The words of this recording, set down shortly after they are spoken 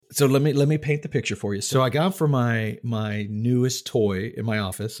So let me paint the picture for you. So I got for my newest toy in my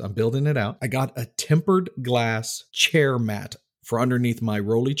office. I'm building it out. I got a tempered glass chair mat for underneath my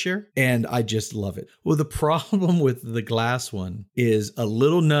rolly chair, and I just love it. Well, the problem with the glass one is a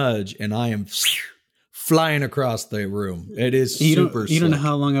little nudge, and I am flying across the room. It is super. You don't know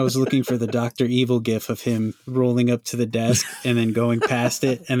how long I was looking for the Dr. Evil gif of him rolling up to the desk and then going past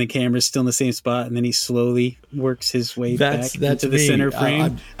it, and the camera's still in the same spot, and then he slowly works his way back into the center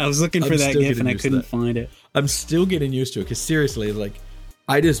frame. I was looking for that gif and I couldn't find it. I'm still getting used to it because seriously, like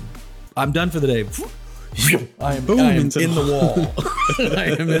I'm done for the day. I am in the wall.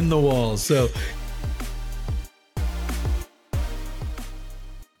 I am in the wall. So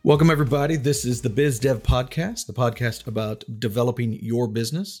welcome, everybody. This is the Biz Dev Podcast, the podcast about developing your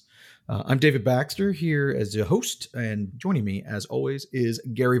business. I'm David Baxter here as your host, and joining me, as always, is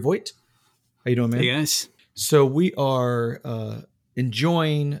Gary Voigt. How you doing, man? Hey, guys. So we are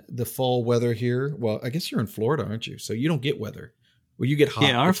enjoying the fall weather here. Well, I guess you're in Florida, aren't you? So you don't get weather. Well, you get hot.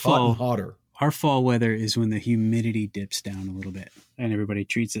 Yeah, it's hot and hotter. Our fall weather is when the humidity dips down a little bit, and everybody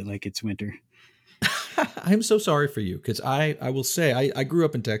treats it like it's winter. I'm so sorry for you because I will say I grew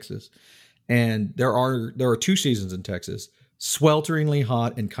up in Texas, and there are two seasons in Texas: swelteringly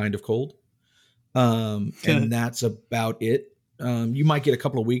hot and kind of cold, and that's about it. You might get a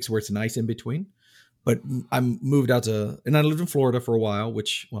couple of weeks where it's nice in between, but I moved out and I lived in Florida for a while,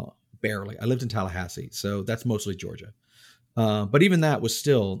 barely. I lived in Tallahassee, so that's mostly Georgia. But even that was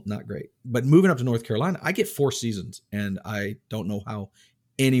still not great. But moving up to North Carolina, I get 4 seasons, and I don't know how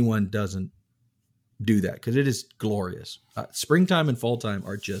anyone doesn't do that because it is glorious. Springtime and fall time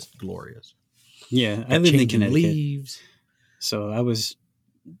are just glorious. Yeah, I lived in Connecticut, leaves. So I was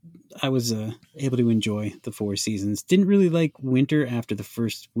able to enjoy the 4 seasons. Didn't really like winter after the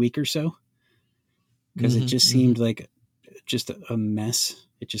first week or so because it just seemed like just a mess.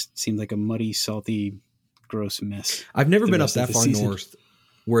 It just seemed like a muddy, salty, gross mess. I've never been up that far north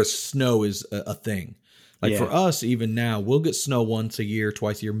where snow is a thing. Like for us, even now, we'll get snow once a year,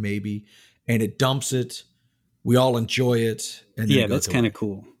 twice a year, maybe, and it dumps it. We all enjoy it. And then that's kind of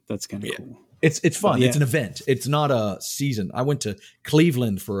cool. That's kind of cool. It's fun. It's an event. It's not a season. I went to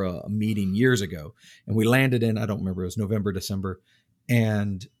Cleveland for a meeting years ago, and we landed in, I don't remember, it was November, December.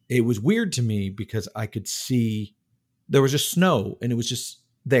 And it was weird to me because I could see there was just snow, and it was just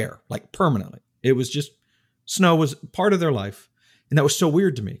there, like permanently. It was just, snow was part of their life. And that was so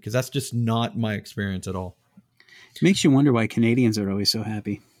weird to me because that's just not my experience at all. It makes you wonder why Canadians are always so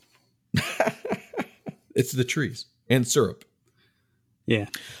happy. It's the trees and syrup. Yeah.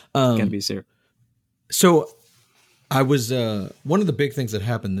 Gotta be syrup. So I was, one of the big things that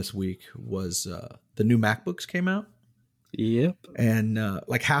happened this week was the new MacBooks came out. Yep. And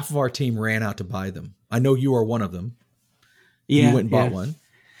like half of our team ran out to buy them. I know you are one of them. Yeah. You went and bought one.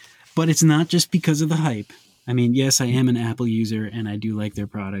 But it's not just because of the hype. I mean, yes, I am an Apple user and I do like their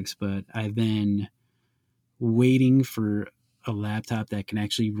products, but I've been waiting for a laptop that can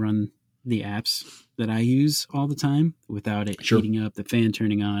actually run the apps that I use all the time without it heating up, the fan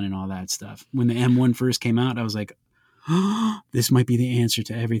turning on and all that stuff. When the M1 first came out, I was like, oh, this might be the answer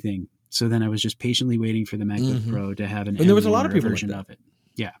to everything. So then I was just patiently waiting for the MacBook Pro to have an and there was a lot of people version like of it.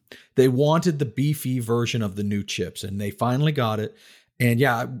 Yeah. They wanted the beefy version of the new chips and they finally got it. And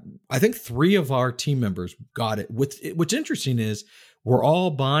yeah, I think 3 of our team members got it. What's interesting is we're all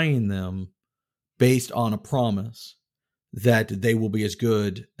buying them based on a promise that they will be as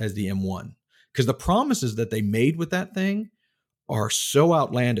good as the M1. Because the promises that they made with that thing are so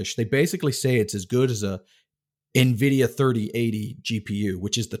outlandish. They basically say it's as good as a NVIDIA 3080 GPU,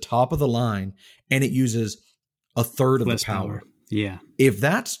 which is the top of the line, and it uses a third of the power. Yeah. If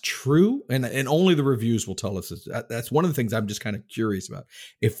that's true, and only the reviews will tell us this, that's one of the things I'm just kind of curious about.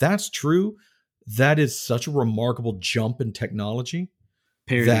 If that's true, that is such a remarkable jump in technology.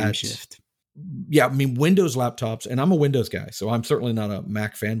 Paradigm shift. Yeah, I mean, Windows laptops, and I'm a Windows guy, so I'm certainly not a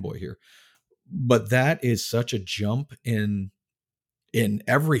Mac fanboy here. But that is such a jump in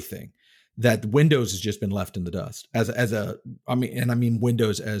everything that Windows has just been left in the dust. I mean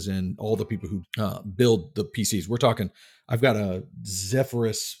Windows as in all the people who build the PCs. We're talking, I've got a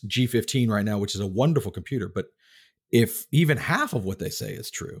Zephyrus G15 right now, which is a wonderful computer. But if even half of what they say is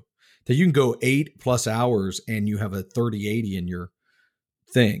true, that you can go 8+ hours and you have a 3080 in your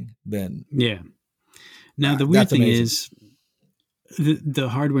thing, then yeah. Now the weird thing is the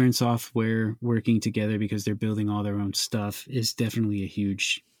hardware and software working together because they're building all their own stuff is definitely a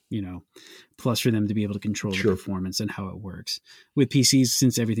huge, plus for them to be able to control the performance and how it works. With PCs,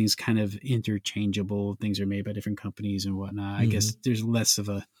 since everything's kind of interchangeable, things are made by different companies and whatnot. I guess there's less of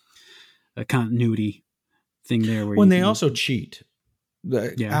a continuity thing there. When they also cheat.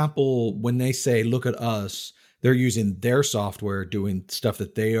 Yeah. Apple, when they say, look at us, they're using their software, doing stuff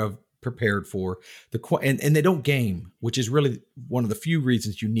that they have prepared for and they don't game, which is really one of the few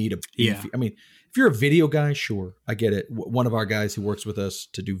reasons you need a beefy. I mean, if you're a video guy, sure, I get it. One of our guys who works with us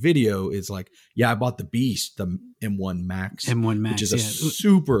to do video is like, yeah, I bought the Beast, the M1 Max, which is a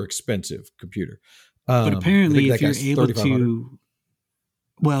super expensive computer. But apparently, if you're able to,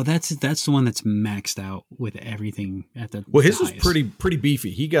 well, that's the one that's maxed out with everything at the. Well, his was pretty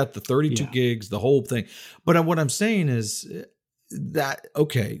beefy. He got the 32 gigs, the whole thing. But what I'm saying is that,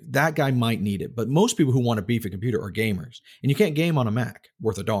 okay, that guy might need it, but most people who want a beefy computer are gamers, and you can't game on a Mac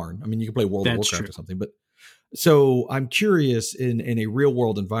worth a darn. I mean, you can play World of Warcraft or something, but so I'm curious in a real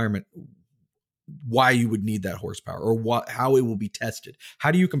world environment why you would need that horsepower, or how it will be tested.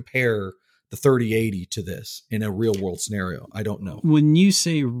 How do you compare the 3080 to this in a real world scenario? I don't know. When you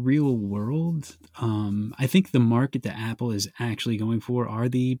say real world, I think the market that Apple is actually going for are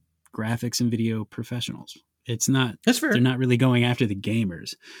the graphics and video professionals. It's not. That's fair. They're not really going after the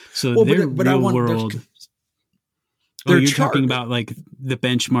gamers. So they're real world. You're talking about like the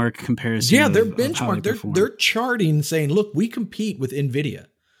benchmark comparison. Yeah, they're benchmark. They're charting, saying, "Look, we compete with NVIDIA.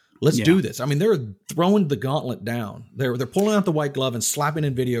 Let's do this." I mean, they're throwing the gauntlet down. They're pulling out the white glove and slapping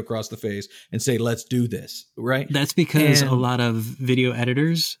NVIDIA across the face and say, "Let's do this." Right? That's because a lot of video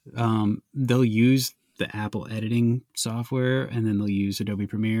editors, they'll use the Apple editing software, and then they'll use Adobe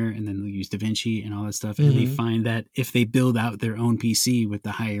Premiere, and then they'll use DaVinci and all that stuff. And they find that if they build out their own PC with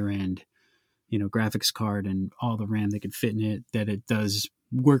the higher end, graphics card and all the RAM they could fit in it, that it does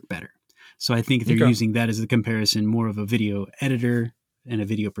work better. So I think they're using that as the comparison, more of a video editor and a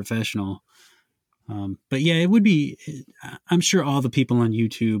video professional. But yeah, it would be, I'm sure all the people on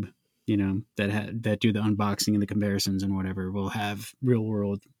YouTube, that do the unboxing and the comparisons and whatever will have real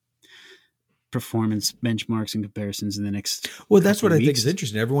world performance benchmarks and comparisons in the next. Well, that's what I think is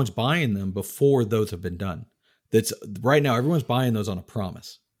interesting. Everyone's buying them before those have been done. That's right now. Everyone's buying those on a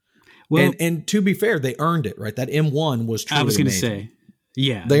promise. Well, and to be fair, they earned it, right? That M1 was truly amazing. I was going to say,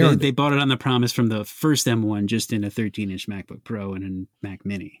 yeah, they bought it on the promise from the first M1 just in a 13-inch MacBook Pro and a Mac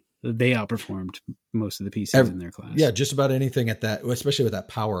Mini. They outperformed most of the PCs in their class. Yeah, just about anything at that, especially with that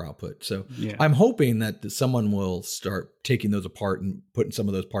power output. So I'm hoping that someone will start taking those apart and putting some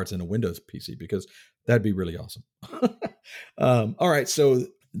of those parts in a Windows PC, because that'd be really awesome. All right, so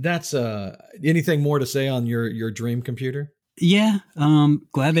that's anything more to say on your dream computer? Yeah,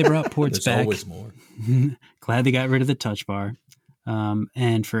 glad they brought ports There's back. Always more. Glad they got rid of the touch bar.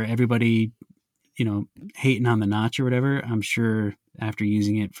 And for everybody, hating on the notch or whatever, I'm sure after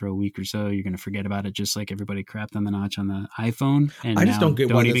using it for a week or so, you're going to forget about it, just like everybody crapped on the notch on the iPhone. And I just don't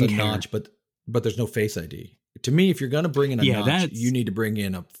get why there's a notch, but there's no Face ID. To me, if you're going to bring in a notch, you need to bring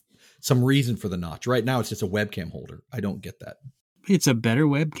in some reason for the notch. Right now, it's just a webcam holder. I don't get that. It's a better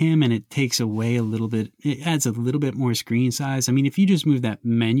webcam, and it takes away a little bit. It adds a little bit more screen size. I mean, if you just move that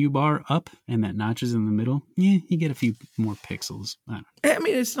menu bar up and that notch is in the middle, you get a few more pixels. I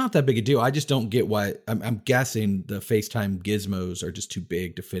mean, it's not that big a deal. I just don't get why. I'm guessing the FaceTime gizmos are just too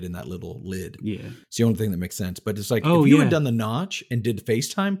big to fit in that little lid. Yeah. It's the only thing that makes sense. But it's like, if you had done the notch and did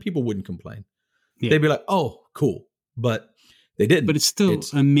FaceTime, people wouldn't complain. Yeah. They'd be like, oh, cool. But they didn't. But it's still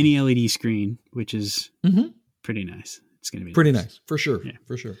a mini LED screen, which is pretty nice. It's going to be pretty nice for sure. Yeah.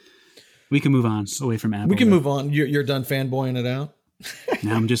 For sure. We can move on away from Apple. We can move on. You're done fanboying it out.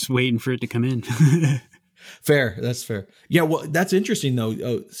 Now I'm just waiting for it to come in. Fair. That's fair. Yeah. Well, that's interesting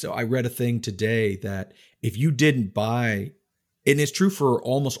though. So I read a thing today that if you didn't buy, and it's true for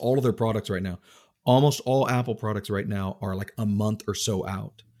almost all of their products right now, almost all Apple products right now are like a month or so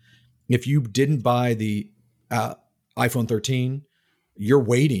out. If you didn't buy the iPhone 13, you're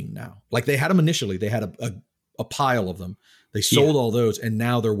waiting now. Like they had them initially. They had a pile of them. They sold all those, and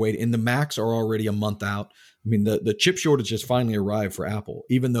now they're waiting. And the Macs are already a month out. I mean, the chip shortage has finally arrived for Apple,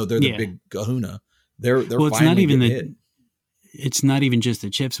 even though they're the big kahuna. They're well, it's not even hit. It's not even just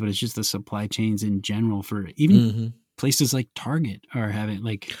the chips, but it's just the supply chains in general for even places like Target are having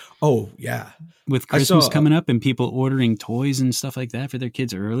with Christmas coming up and people ordering toys and stuff like that for their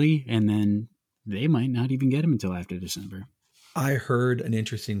kids early, and then they might not even get them until after December. I heard an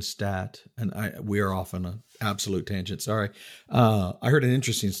interesting stat, and we are off on an absolute tangent. Sorry. I heard an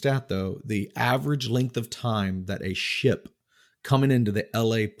interesting stat, though. The average length of time that a ship coming into the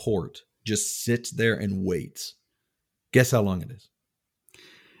LA port just sits there and waits. Guess how long it is?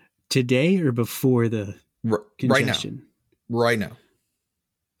 Today or before the congestion? Right now.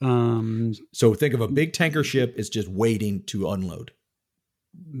 So think of a big tanker ship is just waiting to unload.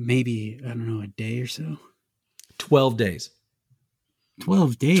 Maybe, I don't know, a day or so? 12 days.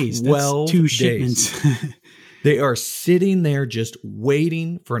 12 days. That's 2 shipments. They are sitting there just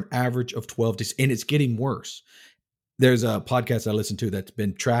waiting for an average of 12 days, and it's getting worse. There's a podcast I listen to that's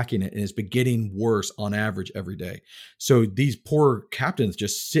been tracking it, and it's been getting worse on average every day. So these poor captains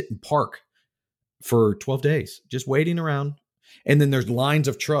just sit and park for 12 days, just waiting around. And then there's lines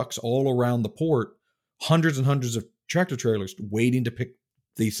of trucks all around the port, hundreds and hundreds of tractor trailers waiting to pick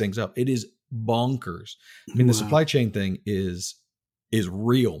these things up. It is bonkers. I mean, the supply chain thing is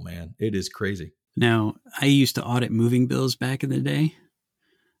real, man. It is crazy. Now, I used to audit moving bills back in the day,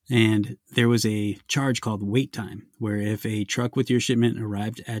 and there was a charge called wait time, where if a truck with your shipment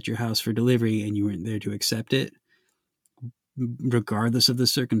arrived at your house for delivery and you weren't there to accept it, regardless of the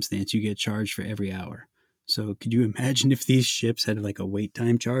circumstance, you get charged for every hour. So could you imagine if these ships had like a wait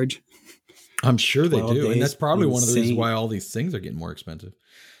time charge? I'm sure they do. days. And that's probably one of the reasons Insane. why all these things are getting more expensive.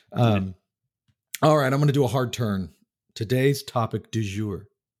 All right, I'm going to do a hard turn. Today's topic du jour.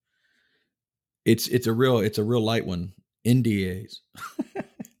 It's a real light one. NDAs.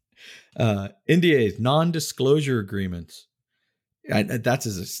 NDAs, non-disclosure agreements.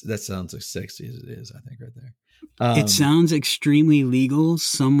 That sounds as sexy as it is, I think, right there. It sounds extremely legal,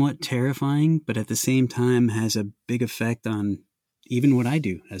 somewhat terrifying, but at the same time has a big effect on even what I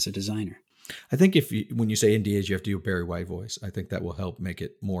do as a designer. I think when you say NDAs, you have to do a Barry White voice. I think that will help make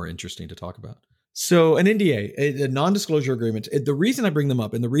it more interesting to talk about. So an NDA, a non-disclosure agreement, the reason I bring them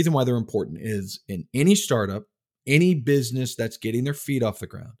up and the reason why they're important is in any startup, any business that's getting their feet off the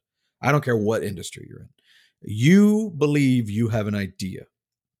ground, I don't care what industry you're in, you believe you have an idea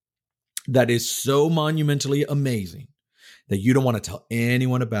that is so monumentally amazing that you don't want to tell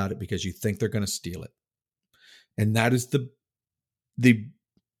anyone about it because you think they're going to steal it. And that is the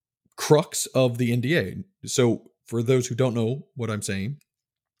crux of the NDA. So for those who don't know what I'm saying,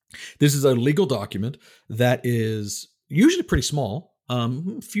 this is a legal document that is usually pretty small,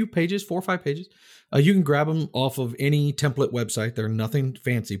 a few pages, 4 or 5 pages. You can grab them off of any template website. They're nothing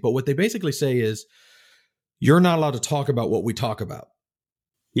fancy. But what they basically say is you're not allowed to talk about what we talk about.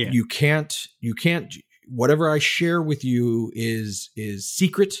 Yeah. You can't, whatever I share with you is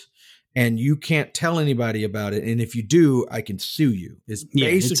secret and you can't tell anybody about it. And if you do, I can sue you is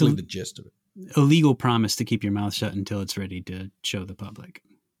basically the gist of it. A legal promise to keep your mouth shut until it's ready to show the public.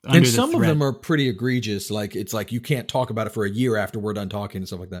 And some of them are pretty egregious. Like it's like, you can't talk about it for a year after we're done talking and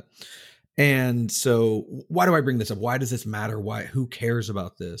stuff like that. And so why do I bring this up? Why does this matter? Who cares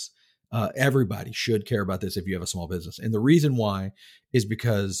about this? Everybody should care about this if you have a small business. And the reason why is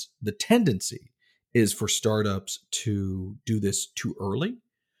because the tendency is for startups to do this too early.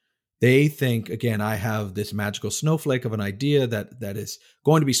 They think, again, I have this magical snowflake of an idea that is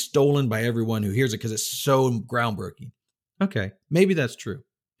going to be stolen by everyone who hears it because it's so groundbreaking. Okay, maybe that's true.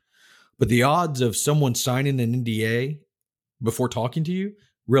 But the odds of someone signing an NDA before talking to you,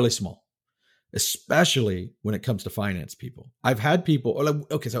 really small, especially when it comes to finance people. I've had people,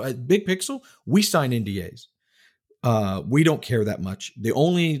 okay, so at Big Pixel, we sign NDAs. We don't care that much. The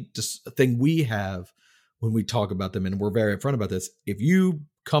only thing we have when we talk about them, and we're very upfront about this, if you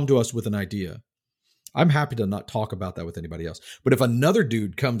come to us with an idea, I'm happy to not talk about that with anybody else. But if another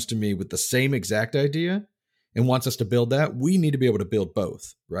dude comes to me with the same exact idea and wants us to build that, we need to be able to build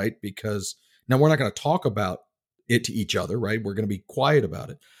both, right? Because now we're not going to talk about it to each other, right? We're going to be quiet about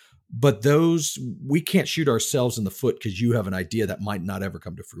it. But we can't shoot ourselves in the foot because you have an idea that might not ever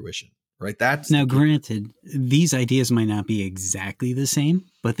come to fruition, right? Now, granted, these ideas might not be exactly the same,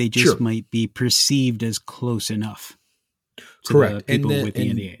 but they just might be perceived as close enough to the people with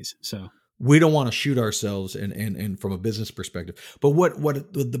the NDAs. So we don't want to shoot ourselves and from a business perspective. But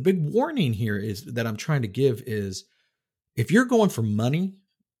what the big warning here is that I'm trying to give is if you're going for money,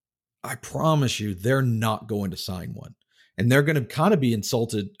 I promise you they're not going to sign one. And they're going to kind of be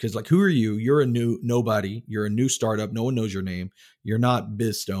insulted because, like, who are you? You're a nobody. You're a new startup. No one knows your name. You're not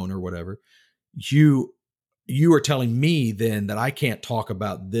BizStone or whatever. You are telling me then that I can't talk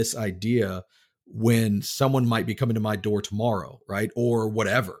about this idea when someone might be coming to my door tomorrow, right? Or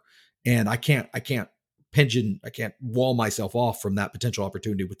whatever. And I can't wall myself off from that potential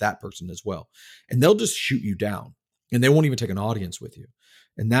opportunity with that person as well. And they'll just shoot you down and they won't even take an audience with you.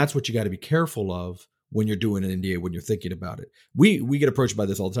 And that's what you got to be careful of when you're doing an NDA, when you're thinking about it. We get approached by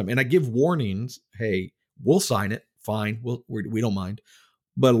this all the time. And I give warnings. Hey, we'll sign it. Fine. We don't mind.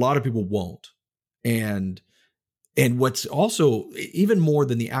 But a lot of people won't. And what's also even more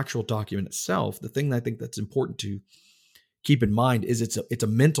than the actual document itself, the thing that I think that's important to keep in mind is it's a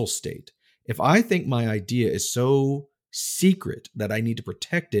mental state. If I think my idea is so secret that I need to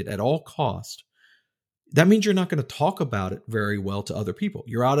protect it at all cost, that means you're not going to talk about it very well to other people.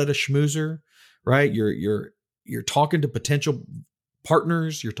 You're out at a schmoozer, right? You're talking to potential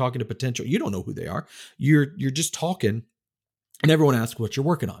partners, you're talking to potential, you don't know who they are. You're just talking, and everyone asks what you're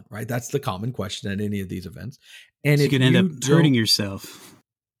working on, right? That's the common question at any of these events. And so if you could end up hurting yourself.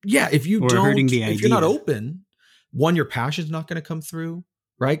 Yeah, if you or don't, hurting the if you're not idea. open, one, your passion's not going to come through,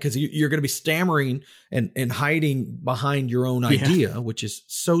 right? Because you're going to be stammering and hiding behind your own idea, which is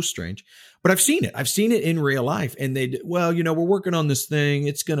so strange. But I've seen it. I've seen it in real life. And well, we're working on this thing.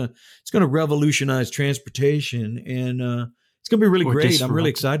 It's gonna revolutionize transportation, and it's gonna be really great. Disrupt. I'm really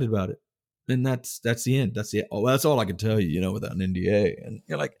excited about it. And that's the end. That's the oh, that's all I can tell you, without an NDA. And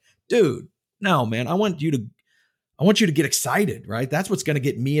you're like, dude, no, man, I want you to get excited, right? That's what's going to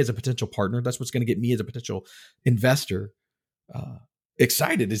get me as a potential partner. That's what's going to get me as a potential investor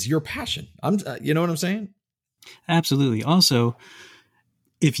excited, is your passion. You know what I'm saying? Absolutely. Also,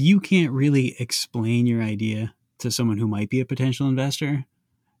 if you can't really explain your idea to someone who might be a potential investor,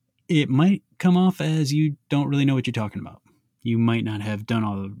 it might come off as you don't really know what you're talking about. You might not have done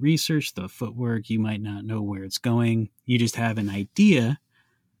all the research, the footwork. You might not know where it's going. You just have an idea,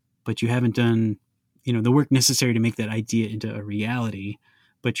 but you haven't done, the work necessary to make that idea into a reality.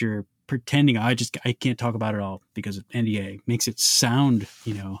 But you're pretending, I can't talk about it all because of NDA. Makes it sound,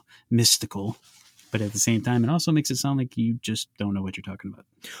 mystical. But at the same time, it also makes it sound like you just don't know what you're talking about.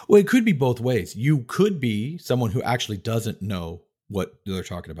 Well, it could be both ways. You could be someone who actually doesn't know what they're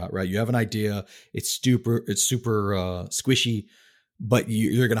talking about, right? You have an idea, it's super squishy, but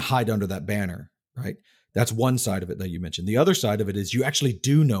you're going to hide under that banner, right? That's one side of it that you mentioned. The other side of it is you actually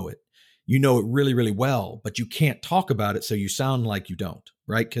do know it. You know it really, really well, but you can't talk about it, so you sound like you don't,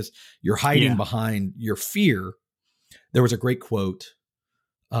 right? Because you're hiding behind your fear. There was a great quote.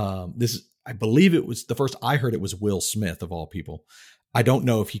 I believe it was the first I heard it was Will Smith, of all people. I don't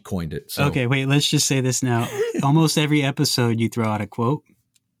know if he coined it. So. Okay, wait, let's just say this now. Almost every episode you throw out a quote,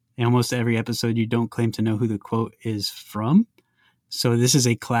 and almost every episode you don't claim to know who the quote is from. So this is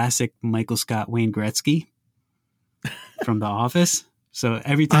a classic Michael Scott Wayne Gretzky from The Office. So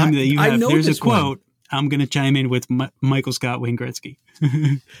every time that you have there's a quote, I'm going to chime in with Michael Scott Wayne Gretzky.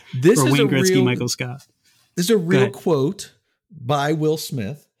 This or is Wayne Gretzky, real, Michael Scott. This is a real quote by Will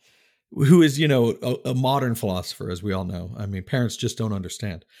Smith, who is, a modern philosopher, as we all know. I mean, parents just don't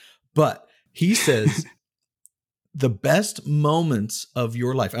understand. But he says, the best moments of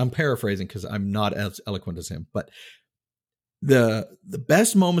your life, I'm paraphrasing because I'm not as eloquent as him, but the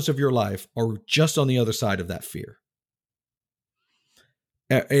best moments of your life are just on the other side of that fear.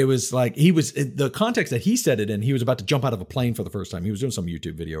 It was like the context that he said it in, he was about to jump out of a plane for the first time. He was doing some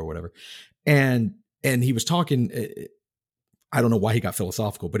YouTube video or whatever. And he was talking, I don't know why he got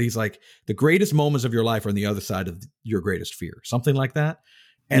philosophical, but he's like, the greatest moments of your life are on the other side of your greatest fear, something like that.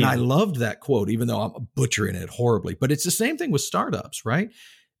 And I loved that quote, even though I'm butchering it horribly. But it's the same thing with startups, right?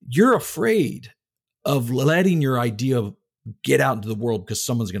 You're afraid of letting your idea get out into the world because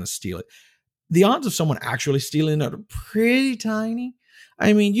someone's going to steal it. The odds of someone actually stealing it are pretty tiny.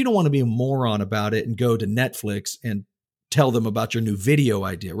 I mean, you don't want to be a moron about it and go to Netflix and tell them about your new video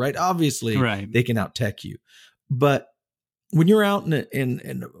idea, right? Obviously, They can out-tech you. But when you're out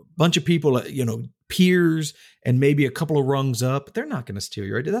in a bunch of people, peers, and maybe a couple of rungs up, they're not going to steal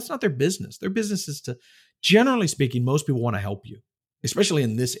your idea. That's not their business. Their business is to, generally speaking, most people want to help you, especially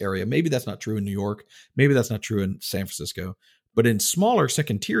in this area. Maybe that's not true in New York. Maybe that's not true in San Francisco. But in smaller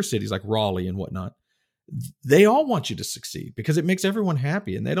second-tier cities like Raleigh and whatnot, they all want you to succeed because it makes everyone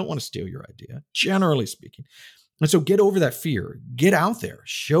happy, and they don't want to steal your idea, generally speaking. And so get over that fear. Get out there.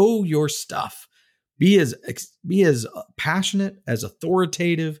 Show your stuff. Be as passionate, as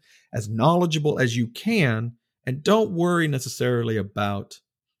authoritative, as knowledgeable as you can, and don't worry necessarily about,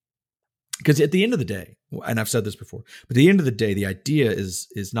 because at the end of the day, and I've said this before, but at the end of the day, the idea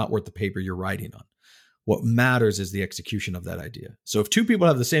is not worth the paper you're writing on. What matters is the execution of that idea. So if two people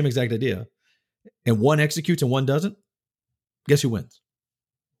have the same exact idea and one executes and one doesn't, guess who wins?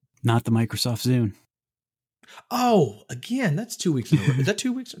 Not the Microsoft Zune. Oh, again, that's 2 weeks in a row. Is that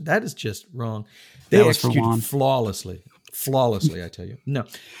 2 weeks? That is just wrong. They executed flawlessly. Flawlessly, I tell you. No,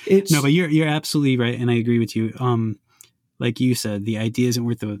 but you're absolutely right, and I agree with you. Like you said, the idea isn't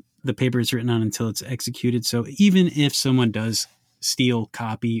worth the paper it's written on until it's executed. So even if someone does steal,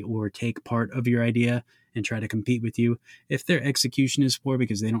 copy, or take part of your idea and try to compete with you, if their execution is poor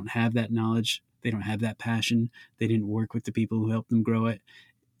because they don't have that knowledge, they don't have that passion, they didn't work with the people who helped them grow it,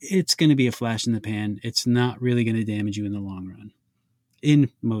 it's going to be a flash in the pan. It's not really going to damage you in the long run,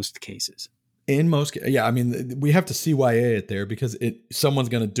 in most cases. Yeah. I mean, we have to CYA it there because someone's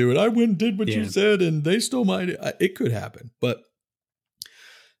going to do it. I went and did what you said, and they stole my idea. It could happen, but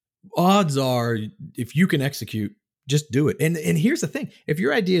odds are, if you can execute, just do it. And here's the thing: if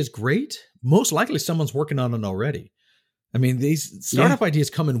your idea is great, most likely someone's working on it already. I mean, these startup ideas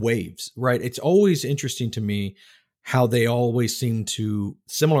come in waves, right? It's always interesting to me how they always seem to,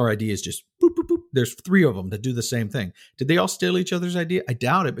 similar ideas just boop, boop, boop. There's 3 of them that do the same thing. Did they all steal each other's idea? I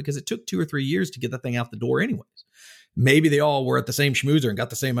doubt it, because it took 2 or 3 years to get that thing out the door anyways. Maybe they all were at the same schmoozer and got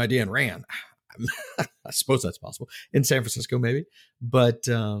the same idea and ran. I suppose that's possible in San Francisco, maybe. But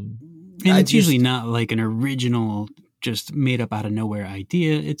and it's usually not like an original, just made up out of nowhere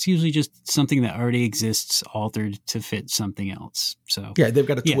idea. It's usually just something that already exists, altered to fit something else. So yeah, they've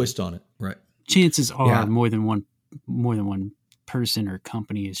got a twist on it, right? Chances are more than one person or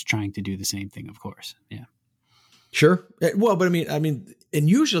company is trying to do the same thing. Of course, yeah. Sure. Well, but I mean, and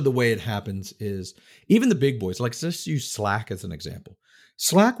usually the way it happens is even the big boys, like let's use Slack as an example.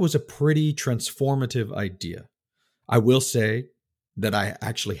 Slack was a pretty transformative idea. I will say that I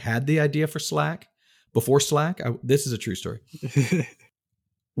actually had the idea for Slack before Slack. This is a true story.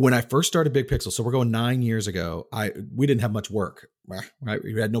 When I first started Big Pixel, so we're going 9 years ago, we didn't have much work, right?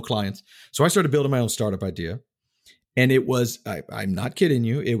 We had no clients. So I started building my own startup idea. And it was, I'm not kidding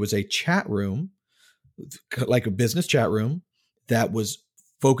you, it was a chat room, like a business chat room that was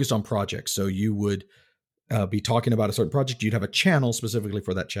focused on projects. So you would be talking about a certain project. You'd have a channel specifically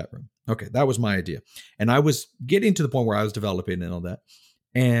for that chat room. Okay, that was my idea. And I was getting to the point where I was developing and all that.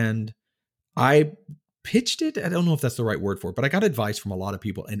 And I pitched it. I don't know if that's the right word for it, but I got advice from a lot of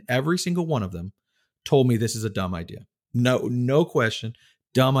people. And every single one of them told me this is a dumb idea. No question.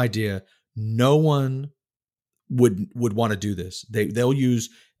 Dumb idea. No one would want to do this. They'll use,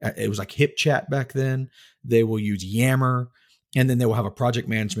 it was like HipChat back then. They will use Yammer, and then they will have a project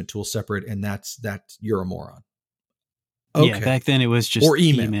management tool separate. And that's you're a moron. Okay. Yeah. Back then it was just or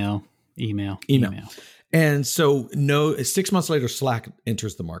email. Email. And so 6 months later, Slack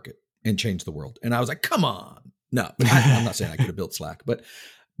enters the market and changed the world. And I was like, come on. No, I'm not saying I could have built Slack, but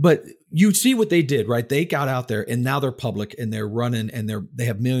you see what they did, right? They got out there and now they're public and they're running and they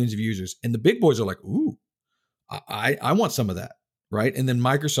have millions of users. And the big boys are like, ooh, I want some of that, right? And then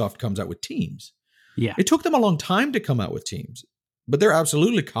Microsoft comes out with Teams. Yeah. It took them a long time to come out with Teams, but they're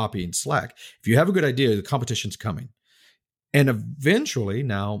absolutely copying Slack. If you have a good idea, the competition's coming. And eventually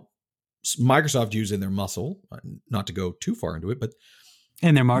now Microsoft using their muscle, not to go too far into it, but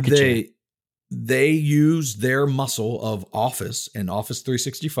and their market share. They use their muscle of Office and Office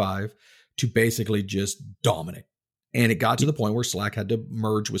 365 to basically just dominate. And it got to the point where Slack had to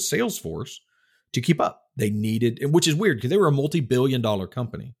merge with Salesforce to keep up. They needed, which is weird because they were a multi-billion-dollar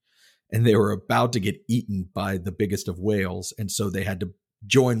company and they were about to get eaten by the biggest of whales. And so they had to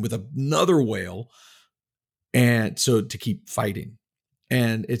join with another whale. And so to keep fighting.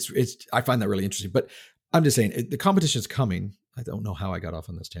 And I find that really interesting, but I'm just saying the competition is coming. I don't know how I got off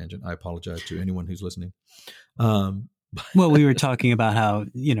on this tangent. I apologize to anyone who's listening. Well, we were talking about how,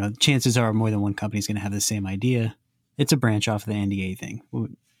 chances are more than one company is going to have the same idea. It's a branch off of the NDA thing.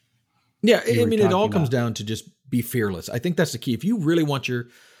 Yeah. I mean, it all comes down to just be fearless. I think that's the key. If you really want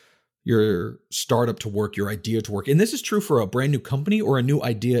your startup to work, your idea to work, and this is true for a brand new company or a new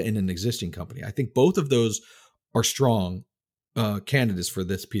idea in an existing company. I think both of those are strong candidates for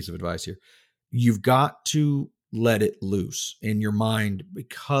this piece of advice here. You've got to let it loose in your mind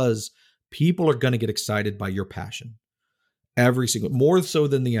because people are going to get excited by your passion. More so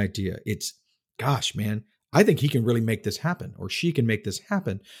than the idea. It's, gosh, man, I think he can really make this happen or she can make this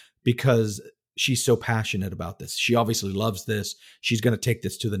happen because she's so passionate about this. She obviously loves this. She's going to take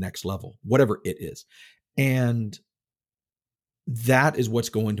this to the next level, whatever it is. And that is what's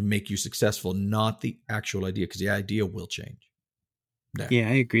going to make you successful, not the actual idea, because the idea will change. Yeah,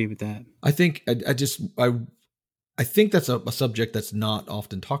 I agree with that. I think I think that's a subject that's not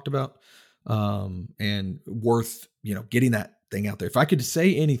often talked about, and worth, getting that thing out there. If I could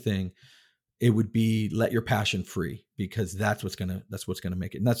say anything, it would be let your passion free, because that's what's gonna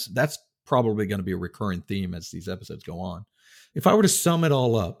make it. And that's probably going to be a recurring theme as these episodes go on. If I were to sum it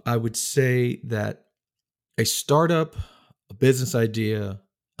all up, I would say that a startup, a business idea,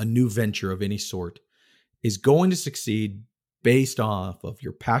 a new venture of any sort is going to succeed based off of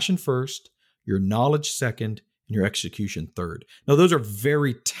your passion first, your knowledge second, and your execution third. Now, those are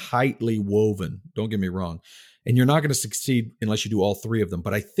very tightly woven. Don't get me wrong. And you're not going to succeed unless you do all 3 of them.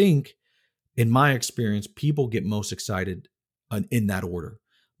 But I think, in my experience, people get most excited in that order.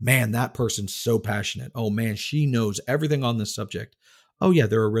 Man, that person's so passionate. Oh, man, she knows everything on this subject. Oh, yeah,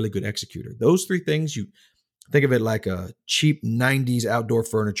 they're a really good executor. Those 3 things, you think of it like a cheap 90s outdoor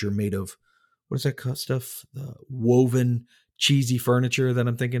furniture made of, what is that stuff? The woven, cheesy furniture that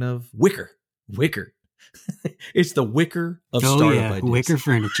I'm thinking of? Wicker. It's the wicker of startup ideas. Wicker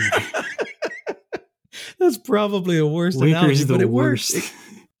furniture. That's probably the worst Wicker analogy, is the but it worst. works.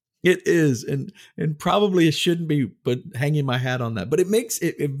 It is, and probably it shouldn't be, but hanging my hat on that. But it makes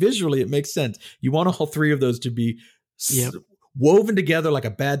it visually, it makes sense. You want all three of those to be Yep. woven together like a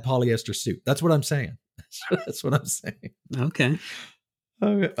bad polyester suit. That's what I'm saying. That's what I'm saying. Okay.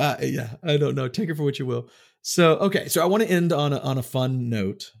 Yeah, I don't know. Take it for what you will. So okay, so I want to end on a fun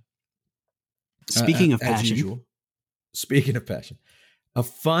note. Speaking of as passion, usual. Speaking of passion, a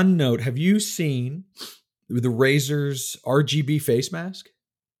fun note. Have you seen the Razer's RGB face mask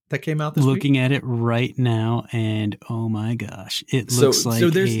that came out this week? looking at it right now, and oh my gosh, it looks like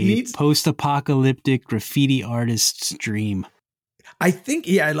a post-apocalyptic graffiti artist's dream. I think,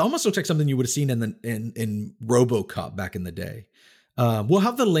 yeah, it almost looks like something you would have seen in RoboCop back in the day. We'll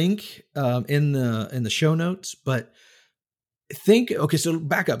have the link in the show notes, but okay, so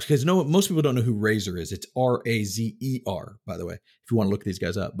back up, because most people don't know who Razer is. It's Razer, by the way, if you want to look these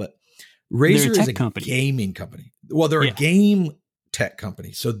guys up. But Razer is a gaming company. Well, they're a game tech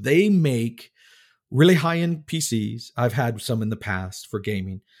company. So they make really high-end PCs. I've had some in the past for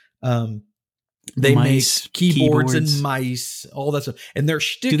gaming. They make keyboards and mice, all that stuff. And their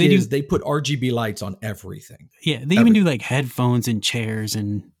shtick is they put RGB lights on everything. Yeah, they even do like headphones and chairs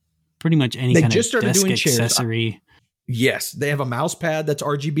and pretty much any kind of desk accessory. Yes, they have a mouse pad that's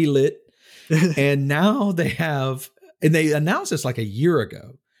RGB lit. And now they announced this like a year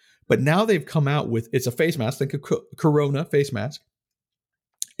ago, but now they've come out with, it's a face mask, like a Corona face mask.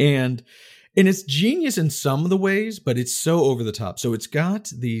 And it's genius in some of the ways, but it's so over the top. So it's got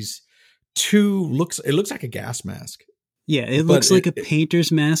these it looks like a gas mask. Yeah, it looks like a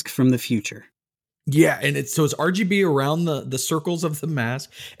painter's mask from the future. Yeah, and it's RGB around the circles of the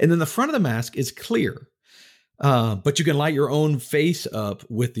mask. And then the front of the mask is clear. But you can light your own face up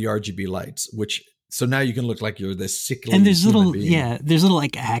with the RGB lights, so now you can look like you're this sickly. And there's little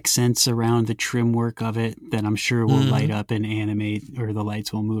like accents around the trim work of it that I'm sure will light up and animate, or the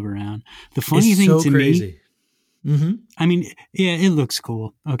lights will move around. The funny thing to me, I mean, yeah, it looks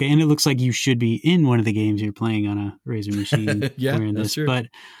cool. Okay, and it looks like you should be in one of the games you're playing on a Razer machine wearing this. True. But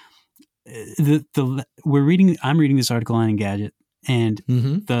I'm reading this article on Engadget. And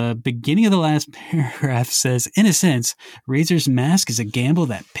the beginning of the last paragraph says, in a sense, Razer's mask is a gamble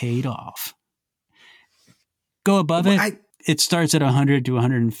that paid off. Go above it starts at $100 to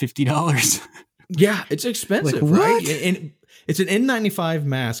 $150. Yeah, it's expensive, right? And it's an N95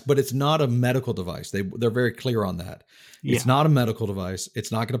 mask, but it's not a medical device. They're very clear on that. It's not a medical device.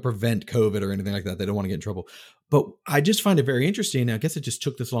 It's not going to prevent COVID or anything like that. They don't want to get in trouble. But I just find it very interesting. I guess it just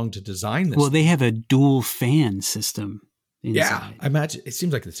took this long to design this. Well, they have a dual fan system inside. Yeah, I imagine it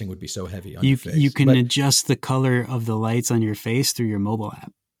seems like this thing would be so heavy on your face. You can adjust the color of the lights on your face through your mobile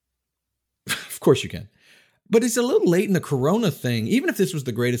app. Of course you can. But it's a little late in the Corona thing. Even if this was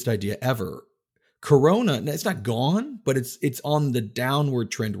the greatest idea ever, Corona, it's not gone, but it's on the downward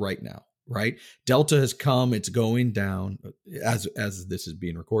trend right now, right? Delta has come, it's going down as this is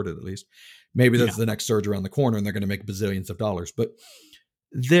being recorded, at least. Maybe that's the next surge around the corner and they're going to make bazillions of dollars. But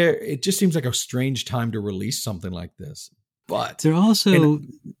it just seems like a strange time to release something like this. But they're also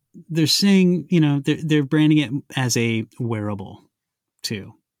they're saying, they're branding it as a wearable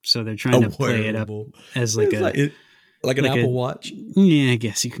ttle. So they're trying to play it up as like an Apple Watch. Yeah, I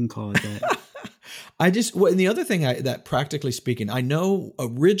guess you can call it that. And the other thing that practically speaking, I know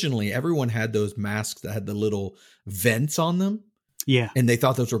originally everyone had those masks that had the little vents on them. Yeah. And they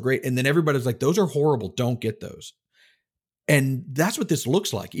thought those were great. And then everybody was like, those are horrible. Don't get those. And that's what this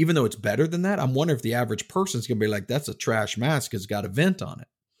looks like. Even though it's better than that, I'm wondering if the average person's going to be like, that's a trash mask. It's got a vent on it.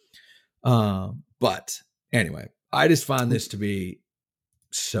 But anyway, I just find this to be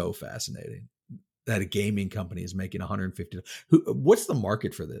so fascinating that a gaming company is making $150. What's the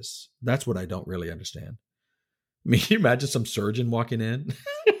market for this? That's what I don't really understand. I mean, can you imagine some surgeon walking in?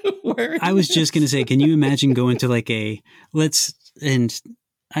 I was just going to say, can you imagine going to and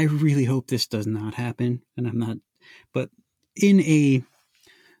I really hope this does not happen, and I'm not, but in a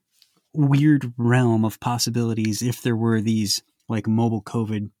weird realm of possibilities, if there were these like mobile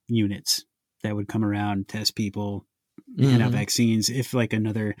COVID units that would come around, test people, hand out vaccines, if like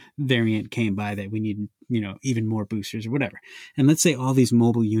another variant came by that we need, even more boosters or whatever. And let's say all these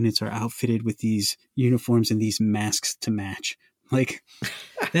mobile units are outfitted with these uniforms and these masks to match. Like,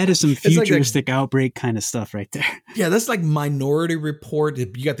 that is some futuristic outbreak kind of stuff right there. Yeah, that's like Minority Report. You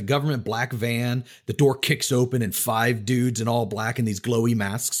got the government black van, the door kicks open and 5 dudes in all black and these glowy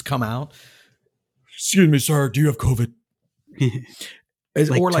masks come out. Excuse me, sir, do you have COVID?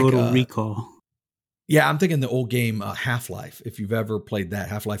 Or Total Recall. Yeah, I'm thinking the old game Half-Life. If you've ever played that,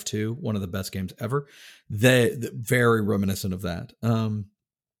 Half-Life 2, one of the best games ever. Very reminiscent of that.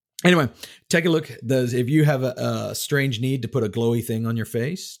 Anyway, take a look. If you have a strange need to put a glowy thing on your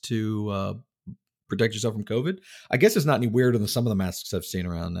face to protect yourself from COVID, I guess it's not any weirder than some of the masks I've seen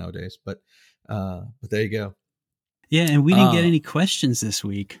around nowadays. But there you go. Yeah, and we didn't get any questions this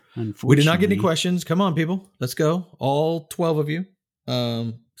week, unfortunately. We did not get any questions. Come on, people. Let's go. All 12 of you.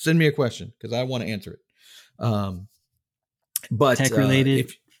 Send me a question because I want to answer it. But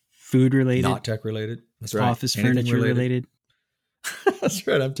tech-related, food-related. Not tech-related. That's right. Office furniture related. That's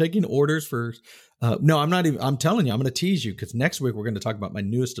right. I'm taking orders for. No, I'm not even. I'm telling you, I'm going to tease you because next week we're going to talk about my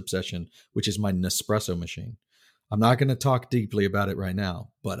newest obsession, which is my Nespresso machine. I'm not going to talk deeply about it right now,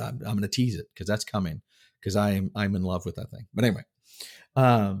 but I'm going to tease it because that's coming because I'm in love with that thing. But anyway,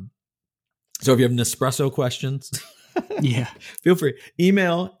 so if you have Nespresso questions, yeah, feel free.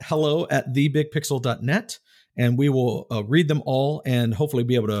 Email hello@thebigpixel.net. And we will read them all and hopefully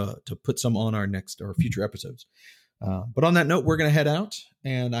be able to put some on our next or future episodes. But on that note, we're going to head out.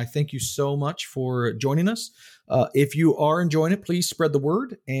 And I thank you so much for joining us. If you are enjoying it, please spread the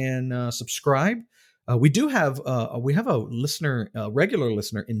word and subscribe. We have a listener, a regular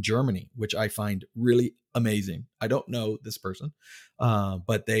listener in Germany, which I find really amazing. I don't know this person,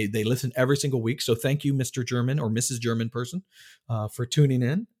 but they listen every single week. So thank you, Mr. German or Mrs. German person, for tuning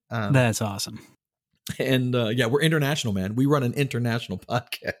in. That's awesome. And we're international, man. We run an international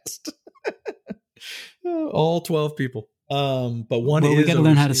podcast. All 12 people. But one is. We got to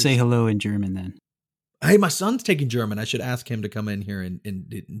learn how to say hello in German then. Hey, my son's taking German. I should ask him to come in here and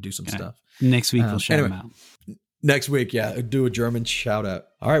do some stuff. Next week, we'll shout him out. Next week, do a German shout out.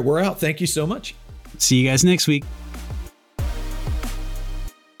 All right, we're out. Thank you so much. See you guys next week.